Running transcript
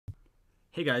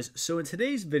Hey guys, so in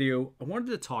today's video, I wanted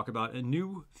to talk about a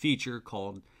new feature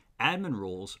called admin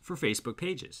roles for Facebook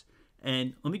pages.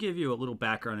 And let me give you a little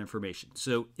background information.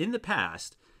 So in the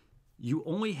past, you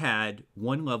only had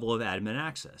one level of admin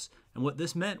access. And what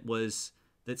this meant was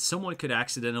that someone could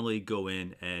accidentally go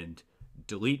in and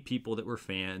delete people that were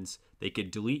fans. They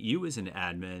could delete you as an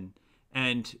admin.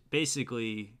 And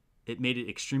basically, it made it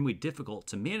extremely difficult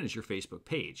to manage your Facebook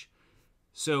page.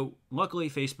 So luckily,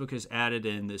 Facebook has added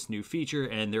in this new feature,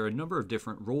 and there are a number of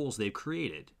different roles they've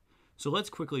created. So let's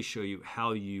quickly show you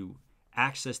how you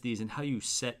access these and how you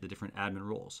set the different admin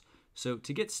roles. So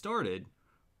to get started,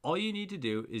 all you need to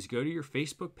do is go to your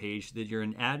Facebook page that you're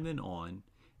an admin on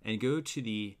and go to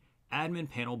the admin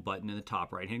panel button in the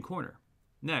top right-hand corner.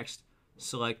 Next,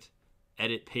 select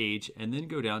Edit Page and then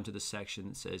go down to the section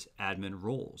that says Admin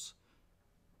Roles.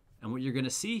 And what you're going to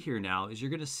see here now is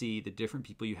you're going to see the different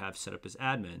people you have set up as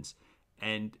admins.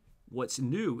 And what's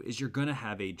new is you're going to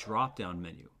have a drop-down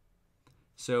menu.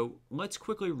 So let's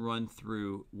quickly run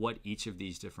through what each of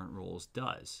these different roles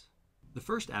does. The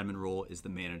first admin role is the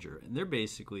manager, and they're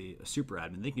basically a super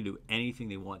admin. They can do anything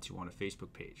they want to on a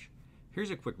Facebook page.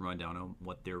 Here's a quick rundown on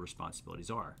what their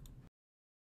responsibilities are.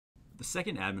 The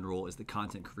second admin role is the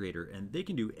content creator, and they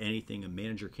can do anything a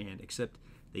manager can, except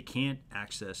they can't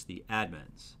access the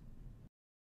admins.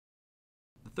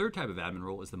 The third type of admin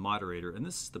role is the moderator, and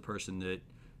this is the person that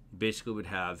basically would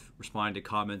have responding to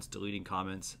comments, deleting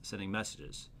comments, sending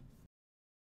messages.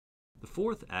 The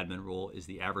fourth admin role is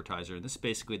the advertiser, and this is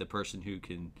basically the person who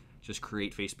can just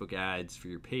create Facebook ads for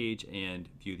your page and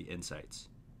view the insights.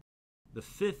 The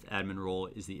fifth admin role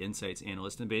is the insights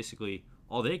analyst, and basically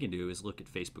all they can do is look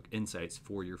at Facebook insights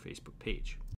for your Facebook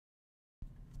page.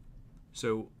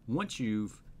 So once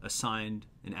you've assigned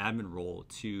an admin role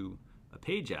to a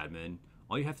page admin,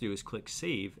 all you have to do is click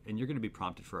Save, and you're going to be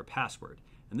prompted for a password.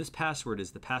 And this password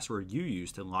is the password you use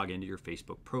to log into your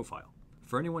Facebook profile.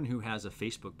 For anyone who has a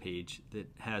Facebook page that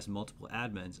has multiple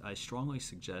admins, I strongly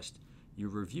suggest you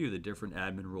review the different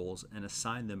admin roles and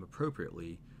assign them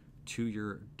appropriately to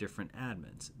your different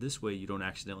admins. This way you don't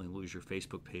accidentally lose your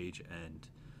Facebook page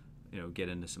and get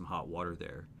into some hot water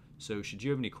there. So should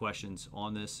you have any questions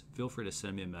on this, feel free to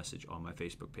send me a message on my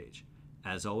Facebook page.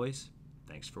 As always,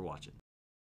 thanks for watching.